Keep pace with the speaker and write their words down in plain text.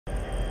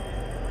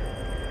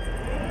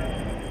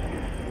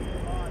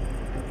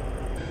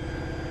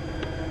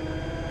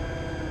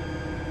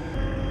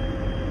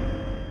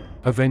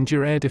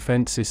Avenger Air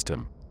Defense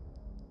System.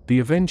 The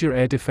Avenger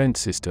Air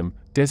Defense System,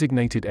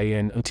 designated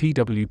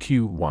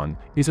ANTWQ-1,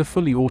 is a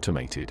fully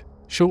automated,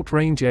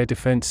 short-range air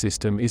defense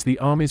system is the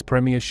Army's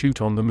premier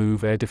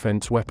shoot-on-the-move air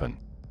defense weapon.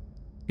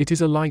 It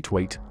is a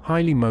lightweight,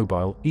 highly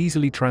mobile,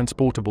 easily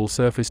transportable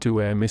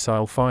surface-to-air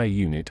missile fire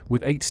unit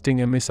with 8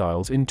 Stinger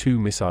missiles in 2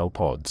 missile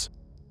pods.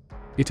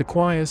 It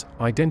acquires,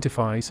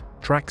 identifies,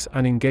 tracks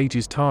and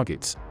engages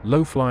targets,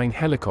 low-flying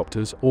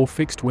helicopters or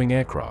fixed-wing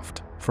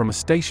aircraft, from a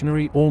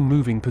stationary or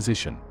moving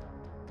position.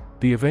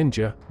 The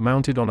Avenger,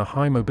 mounted on a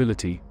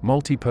high-mobility,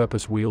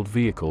 multi-purpose wheeled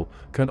vehicle,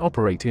 can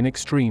operate in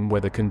extreme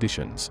weather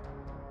conditions.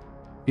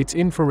 Its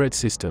infrared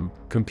system,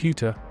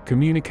 computer,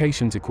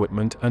 communications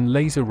equipment and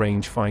laser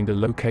rangefinder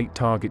locate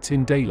targets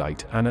in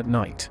daylight and at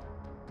night.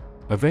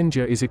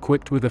 Avenger is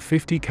equipped with a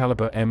 50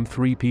 caliber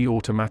M3P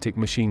automatic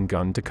machine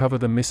gun to cover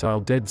the missile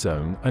dead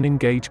zone and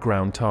engage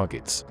ground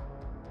targets.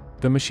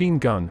 The machine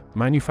gun,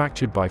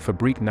 manufactured by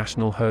Fabrique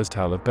Nationale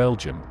Herstal of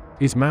Belgium,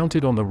 is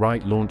mounted on the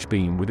right launch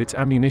beam with its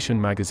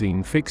ammunition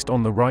magazine fixed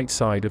on the right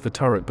side of the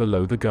turret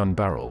below the gun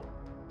barrel.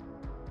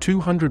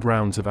 200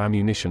 rounds of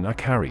ammunition are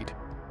carried.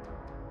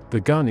 The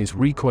gun is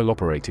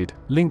recoil-operated,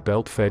 link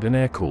belt-fed and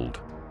air-cooled.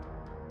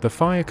 The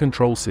fire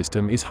control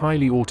system is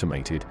highly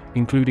automated,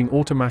 including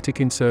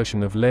automatic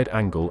insertion of lead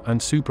angle and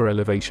super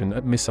elevation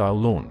at missile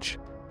launch.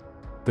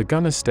 The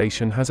gunner's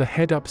station has a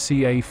head-up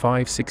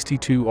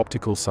CA-562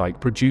 optical sight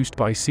produced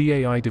by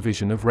CAI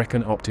Division of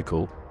Recon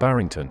Optical,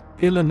 Barrington,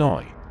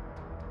 Illinois.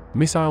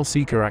 Missile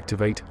seeker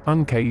activate,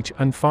 uncage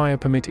and fire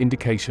permit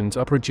indications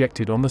are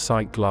projected on the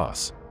sight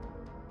glass.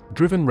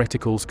 Driven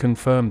reticles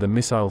confirm the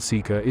missile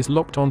seeker is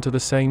locked onto the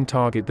same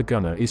target the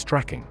gunner is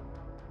tracking.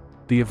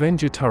 The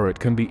Avenger turret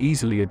can be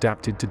easily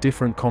adapted to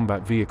different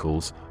combat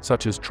vehicles,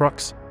 such as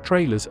trucks,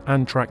 trailers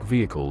and track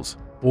vehicles,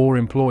 or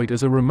employed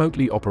as a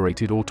remotely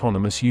operated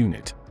autonomous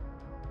unit.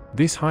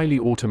 This highly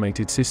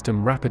automated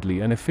system rapidly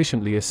and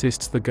efficiently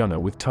assists the gunner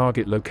with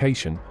target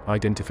location,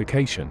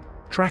 identification,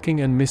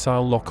 tracking and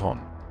missile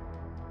lock-on.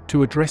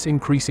 To address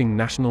increasing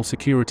national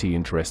security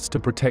interests to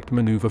protect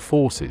maneuver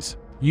forces,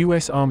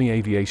 U.S. Army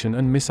Aviation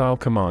and Missile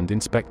Command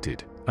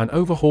inspected and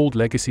overhauled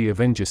legacy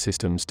Avenger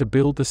systems to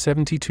build the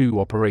 72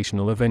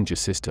 operational Avenger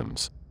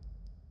systems.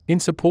 In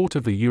support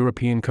of the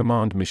European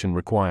Command mission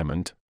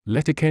requirement,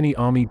 Letterkenny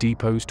Army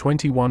Depot's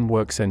 21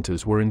 work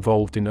centers were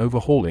involved in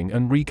overhauling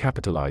and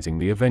recapitalizing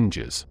the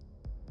Avengers.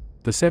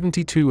 The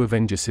 72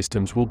 Avenger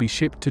systems will be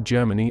shipped to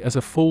Germany as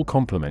a full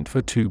complement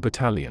for 2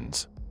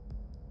 battalions.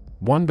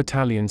 1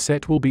 battalion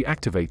set will be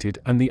activated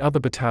and the other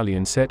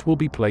battalion set will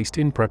be placed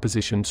in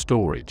prepositioned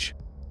storage.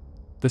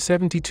 The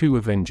 72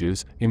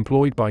 Avengers,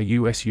 employed by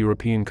U.S.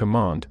 European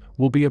Command,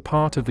 will be a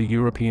part of the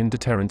European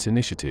Deterrence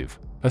Initiative,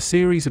 a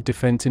series of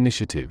defense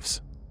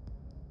initiatives.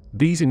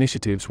 These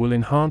initiatives will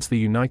enhance the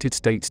United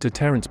States'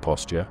 deterrence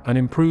posture and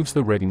improves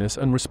the readiness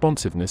and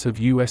responsiveness of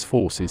U.S.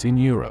 forces in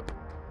Europe.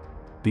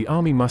 The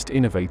Army must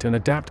innovate and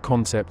adapt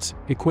concepts,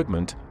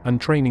 equipment,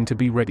 and training to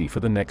be ready for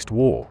the next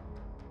war.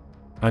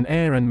 An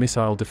air and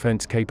missile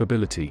defense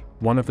capability,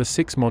 one of the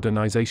 6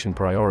 modernization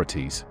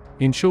priorities,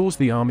 ensures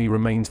the Army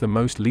remains the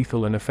most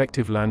lethal and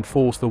effective land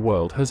force the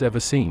world has ever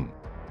seen.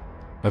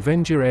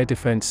 Avenger Air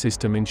Defense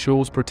System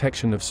ensures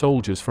protection of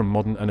soldiers from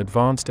modern and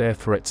advanced air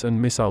threats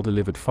and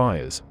missile-delivered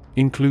fires,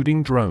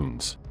 including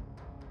drones.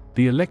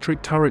 The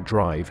electric turret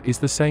drive is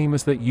the same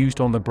as that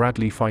used on the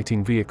Bradley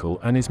fighting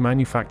vehicle and is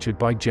manufactured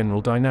by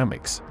General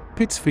Dynamics,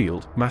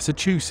 Pittsfield,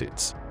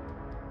 Massachusetts.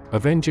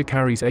 Avenger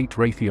carries 8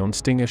 Raytheon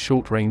Stinger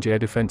short-range air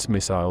defense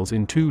missiles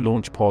in 2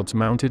 launch pods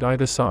mounted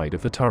either side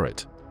of the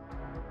turret.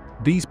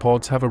 These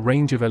pods have a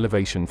range of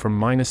elevation from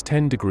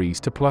 -10 degrees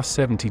to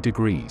 +70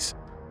 degrees.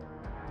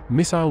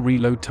 Missile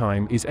reload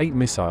time is 8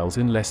 missiles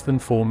in less than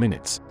 4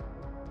 minutes.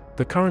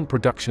 The current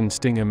production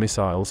Stinger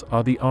missiles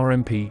are the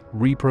RMP,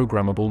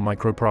 Reprogrammable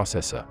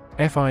Microprocessor,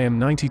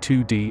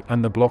 FIM-92D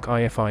and the Block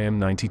I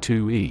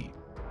FIM-92E.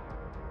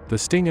 The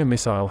Stinger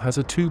missile has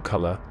a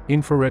 2-color,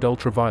 infrared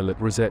ultraviolet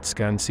rosette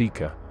scan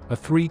seeker, a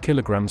 3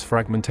 kg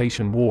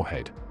fragmentation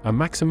warhead, a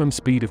maximum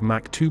speed of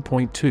Mach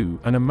 2.2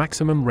 and a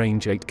maximum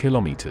range 8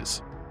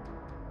 km.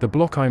 The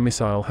Block I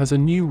missile has a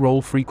new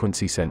roll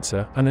frequency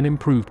sensor and an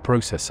improved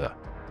processor.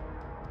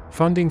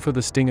 Funding for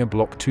the Stinger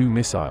Block II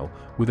missile,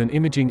 with an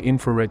imaging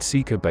infrared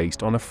seeker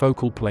based on a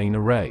focal plane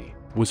array,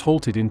 was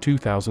halted in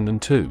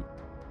 2002.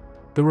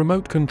 The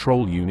Remote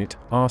Control Unit,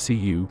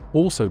 RCU,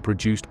 also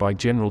produced by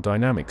General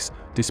Dynamics,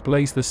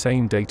 displays the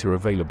same data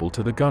available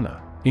to the gunner,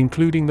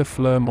 including the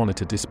FLIR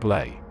monitor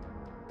display.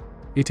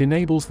 It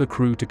enables the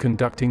crew to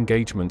conduct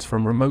engagements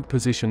from remote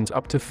positions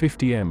up to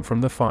 50 m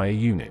from the fire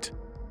unit.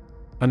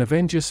 An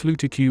Avenger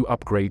SLUTAQ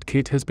upgrade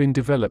kit has been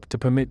developed to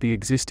permit the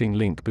existing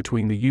link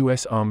between the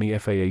U.S. Army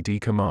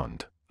FAAD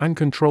command and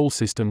control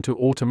system to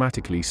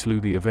automatically slew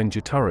the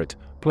Avenger turret,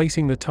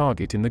 placing the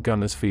target in the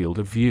gunner's field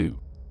of view.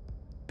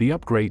 The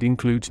upgrade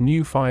includes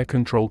new fire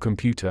control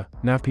computer,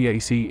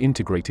 NavPAC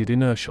integrated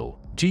inertial,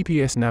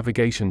 GPS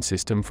navigation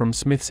system from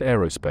Smiths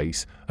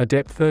Aerospace, a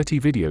Depth 30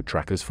 video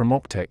trackers from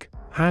Optech,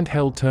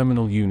 handheld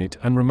terminal unit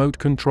and remote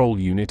control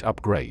unit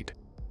upgrade.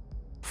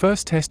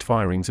 First test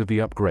firings of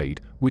the upgrade,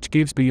 which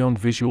gives beyond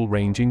visual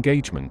range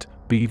engagement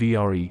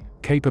 (BVRE)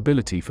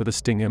 capability for the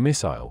Stinger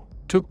missile,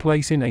 took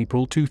place in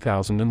April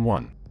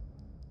 2001.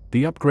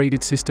 The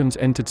upgraded systems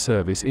entered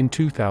service in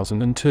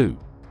 2002.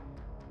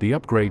 The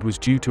upgrade was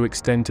due to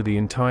extend to the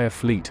entire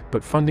fleet,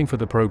 but funding for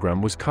the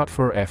program was cut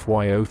for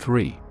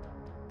FY03.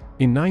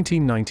 In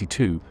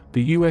 1992,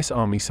 the U.S.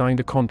 Army signed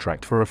a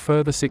contract for a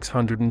further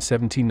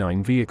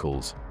 679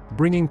 vehicles,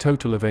 bringing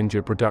total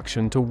Avenger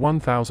production to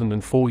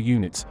 1,004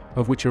 units,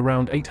 of which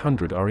around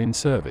 800 are in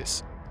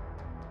service.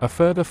 A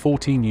further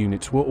 14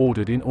 units were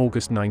ordered in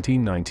August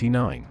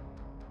 1999.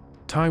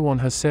 Taiwan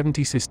has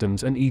 70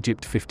 systems and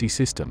Egypt 50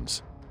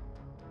 systems.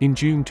 In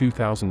June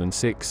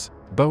 2006,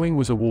 Boeing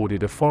was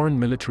awarded a foreign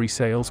military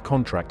sales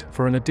contract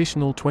for an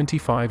additional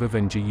 25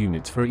 Avenger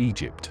units for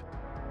Egypt.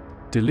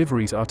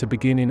 Deliveries are to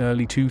begin in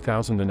early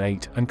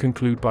 2008 and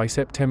conclude by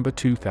September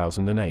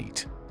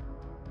 2008.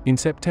 In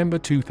September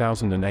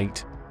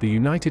 2008, the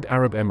United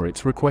Arab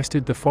Emirates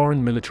requested the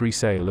foreign military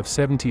sale of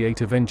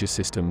 78 Avenger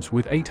systems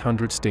with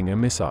 800 Stinger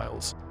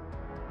missiles.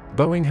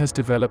 Boeing has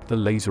developed the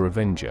Laser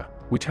Avenger,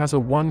 which has a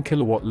 1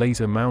 kilowatt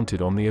laser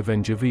mounted on the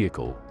Avenger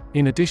vehicle,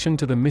 in addition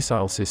to the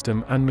missile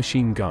system and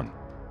machine gun.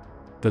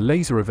 The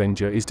Laser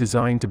Avenger is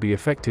designed to be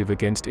effective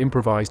against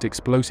improvised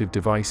explosive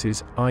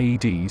devices,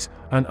 IEDs,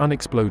 and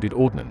unexploded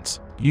ordnance,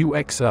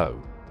 UXO.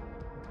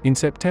 In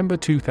September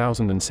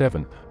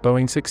 2007,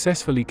 Boeing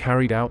successfully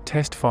carried out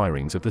test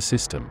firings of the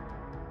system.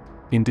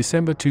 In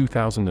December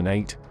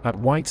 2008, at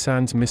White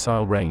Sands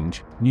Missile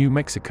Range, New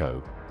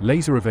Mexico,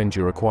 Laser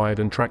Avenger acquired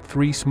and tracked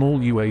 3 small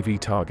UAV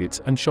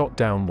targets and shot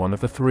down one of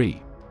the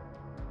 3.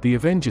 The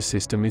Avenger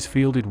system is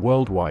fielded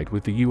worldwide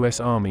with the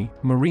U.S. Army,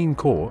 Marine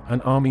Corps, and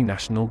Army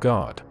National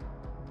Guard.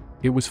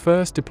 It was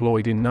first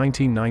deployed in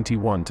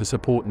 1991 to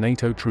support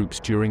NATO troops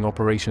during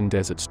Operation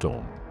Desert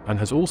Storm, and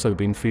has also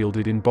been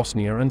fielded in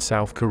Bosnia and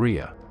South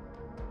Korea.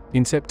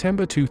 In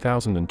September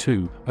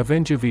 2002,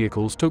 Avenger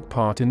vehicles took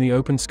part in the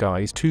Open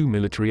Skies 2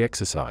 military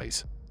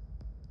exercise.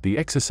 The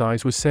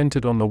exercise was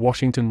centered on the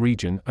Washington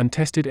region and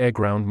tested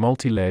air-ground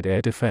multi-layered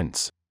air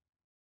defense.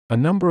 A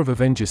number of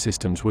Avenger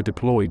systems were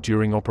deployed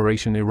during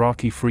Operation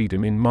Iraqi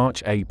Freedom in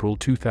March-April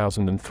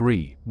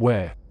 2003,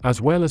 where, as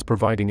well as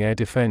providing air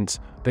defense,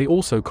 they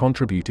also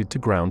contributed to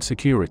ground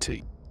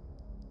security.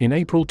 In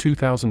April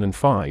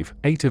 2005,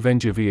 8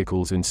 Avenger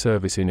vehicles in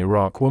service in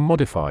Iraq were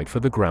modified for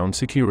the ground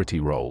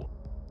security role.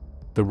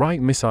 The right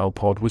missile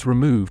pod was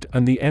removed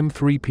and the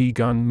M3P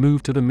gun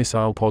moved to the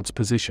missile pod's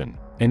position,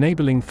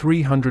 enabling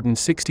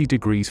 360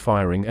 degrees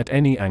firing at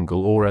any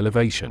angle or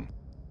elevation.